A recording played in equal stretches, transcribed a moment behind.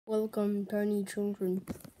Welcome, tiny children.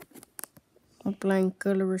 I'm playing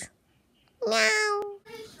colors. Meow.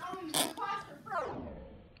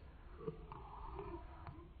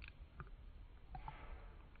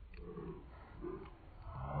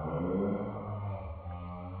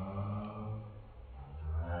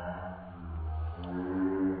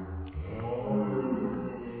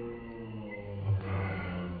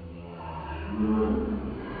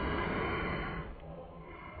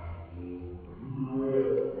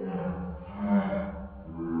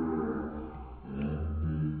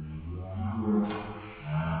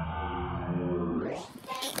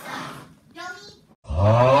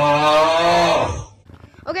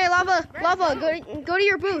 Okay, Lava, go to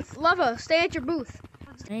your booth. Lava, stay at your booth.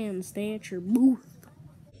 Stay at your booth.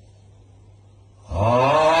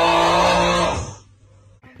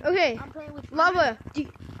 Okay, Lava.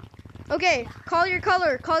 Okay, call your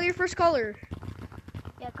color. Call your first color.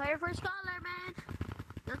 Yeah, call your first color, man.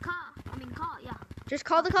 Call, yeah. Just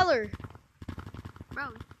call the color. Bro.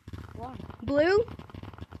 What? Blue?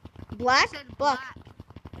 Black? Black.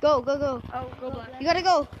 Go. Oh, go black. You gotta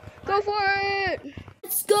go. Go for it.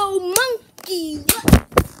 Let's go, monkey.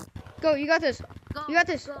 Go, you got this. You got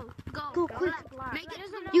this. Go quick.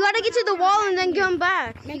 You gotta get to the wall and then come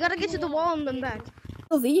back. You gotta get to the wall and then back.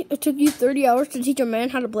 It took you 30 hours to teach a man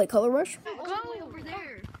how to play Color Rush? Go over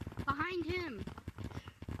there. Behind him.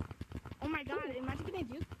 Oh my god, imagine getting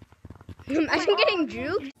juked. Imagine getting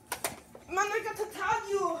juked. Man, I got to tell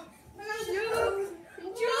you.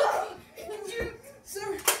 Juke.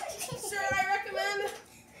 Sir, I recommend.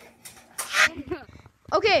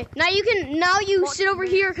 Okay, now you sit over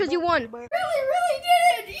here because you won. Really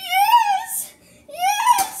did it.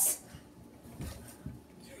 Yes.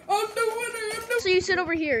 I'm the winner. So you sit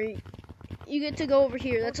over here. You get to go over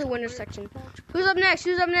here. That's the winner section. Who's up next?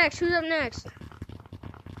 Who's up next?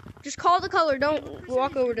 Just call the color. Don't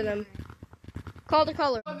walk over to them. Call the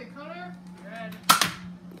color. The color? Red.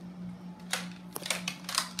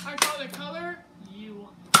 I call the color you.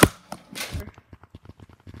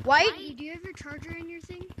 White? Do you have your charger in your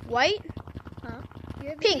thing? White? Huh? Do you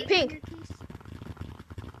have Pink. your case?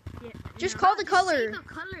 Yeah. Just call the color. Say the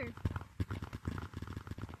color.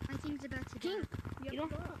 I think it's about to pink.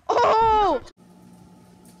 Oh!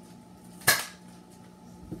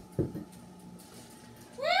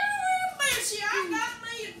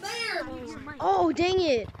 Oh, dang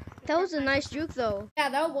it. That was a nice juke, though. Yeah,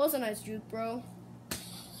 that was a nice juke, bro.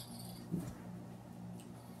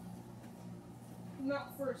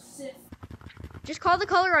 Not for a sip. Just call the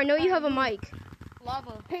color. I know you have a mic.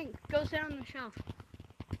 Lava. Pink. Go sit on the shelf.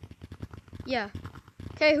 Yeah.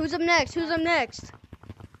 Okay, who's up next?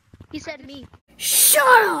 He said me. Shut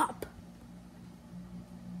up!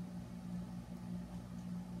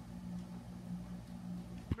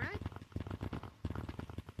 Right?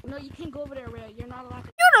 No, you can't go over there, Ray. You're not allowed to.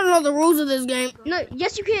 You don't know the rules of this game. No,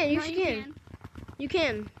 yes you can. You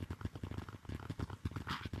can.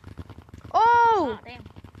 Oh! Damn.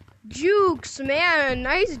 Jukes, man.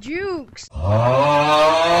 Nice jukes.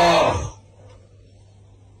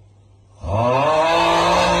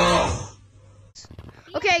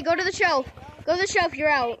 Okay, go to the shelf. You're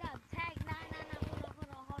out. Hold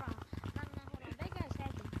on. That guy's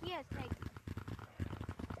tagged him. He has tagged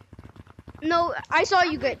him. No, I saw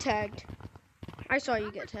you get tagged. Where's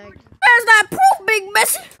There's that proof, big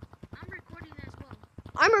messy. I'm recording as well.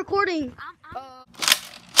 I'm recording.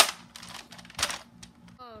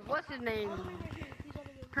 What's his name?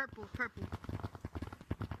 Purple.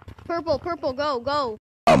 Purple, go.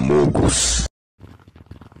 Amogus.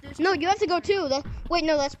 No, you have to go too. Wait,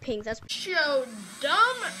 no, that's pink. That's So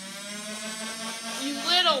dumb. You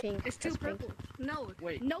little. pink. It's too purple. No,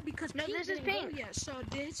 wait. No, because No, pink this is didn't go pink. yet, so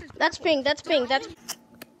this is That's pink. That's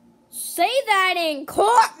Say that in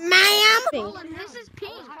court, ma'am. pink. This is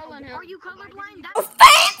pink. Are you colorblind?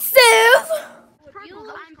 Offensive.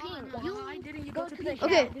 I'm pink. Why didn't you go to pink?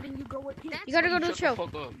 Okay. Didn't you go with pink? You gotta go to the shelf.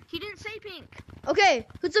 He didn't say pink. Okay,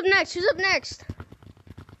 who's up next?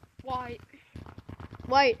 White.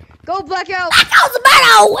 Go Blackout. Blackout's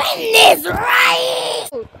about to win this race.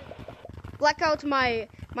 Blackout's my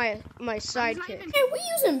sidekick. Hey, we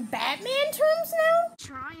using Batman terms now?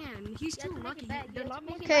 Trying. He's too lucky.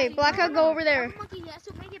 Okay, Blackout, go over there. He has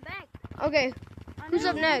to make it back. Okay, who's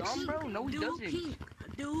up next? No, he doesn't.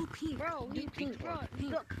 Do pink. Bro, Pink.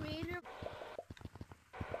 The creator.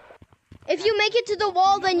 If you make it to the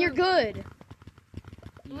wall, then you're good.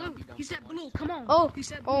 Blue. He said blue. Come on. Oh, He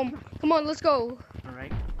said blue. come on, let's go. All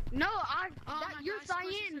right. No, you're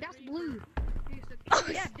cyan. That's blue.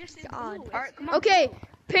 Yeah, this is God. blue. All right, come on. Okay,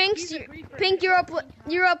 Pink, you're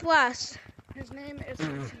up last. his name is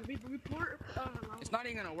report. It's not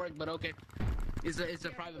even gonna work, but okay. It's a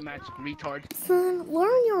private match, retard. Son,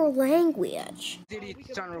 learn your language.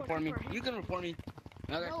 Idiot's trying to report me. You can report me.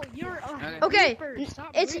 Okay. No, you're Okay,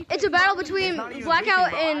 it's a battle between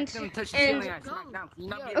Blackout and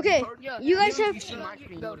okay. You guys have You seen my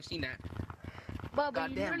screen, you would have seen that. But you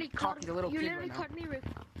Goddamn, literally cocky caught, little you kid literally right caught me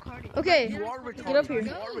recording. okay. You are retarded. Get up here.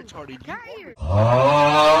 You are retarded. You Get are here.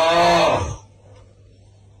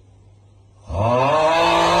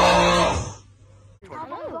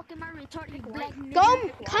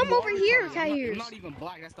 Come over here, Tahir. I'm not even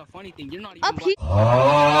black. That's the funny thing. You're not even Up black.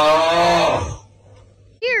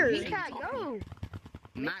 here. Go.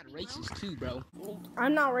 I'm not racist too, bro.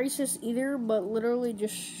 I'm not racist either, but literally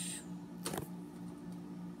just...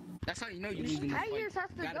 That's how you know you're losing this Tahir fight. has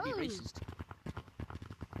to You gotta be go. racist.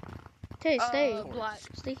 Tay, stay. Black.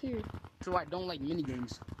 Stay here. So I don't like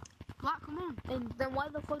minigames. Black, come on. And then why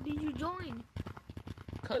the fuck did you join?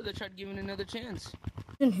 Cause I tried giving another chance.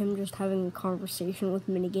 And him just having a conversation with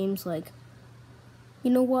minigames like,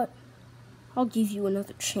 you know what? I'll give you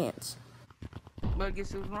another chance. But I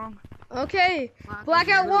guess it was wrong. Okay,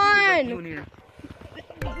 Blackout won.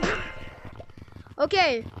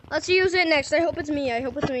 Okay, let's use it next. I hope it's me. I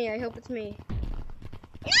hope it's me. I hope it's me.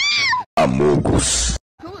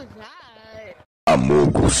 Who is that?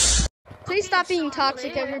 Please stop being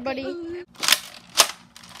toxic, everybody.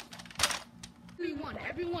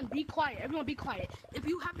 Everyone be quiet. Everyone be quiet. If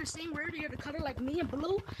you have the same rarity or the color like me and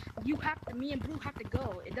Blue, me and Blue have to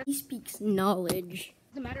go. It He speaks knowledge.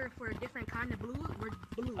 doesn't matter if we're a different kind of blue, we're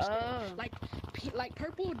blue. Like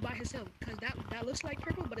purple by himself, because that looks like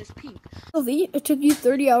purple, but it's pink. Sylvie, it took you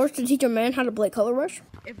 30 hours to teach a man how to play Color Rush?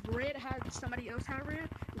 If red has somebody else have red,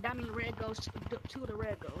 that means red goes to the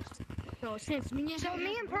red goes. So since me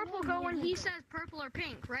and purple go when he says purple or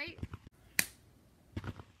pink, right?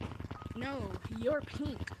 No, you're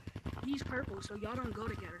pink. He's purple, so y'all don't go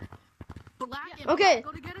together. Black and Okay. black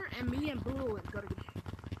go together, and me and blue go together.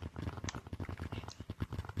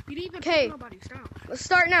 You didn't even Okay. pick nobody. Stop. Let's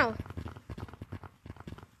start now.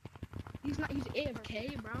 He's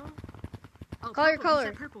AFK, bro. Oh, Call your purple. color.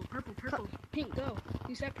 You said purple. Pink, go.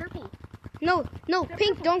 You said purple. No,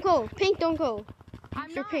 pink, don't go. Pink, don't go. I'm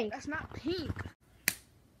You're not. pink. That's not pink.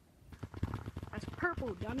 That's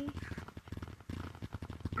purple, dummy.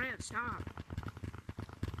 Red, stop.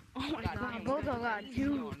 Oh my god, both of that,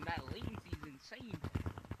 dude. That latency is insane.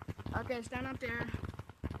 Okay, stand up there.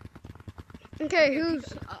 Okay, who's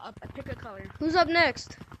Pick a color. who's up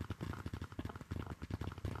next?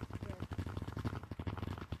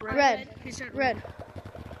 Red. He said Red.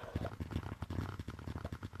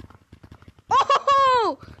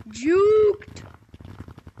 Oh, juked.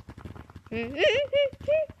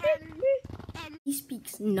 He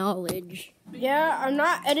speaks knowledge. Yeah, I'm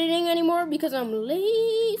not editing anymore because I'm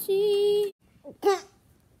lazy.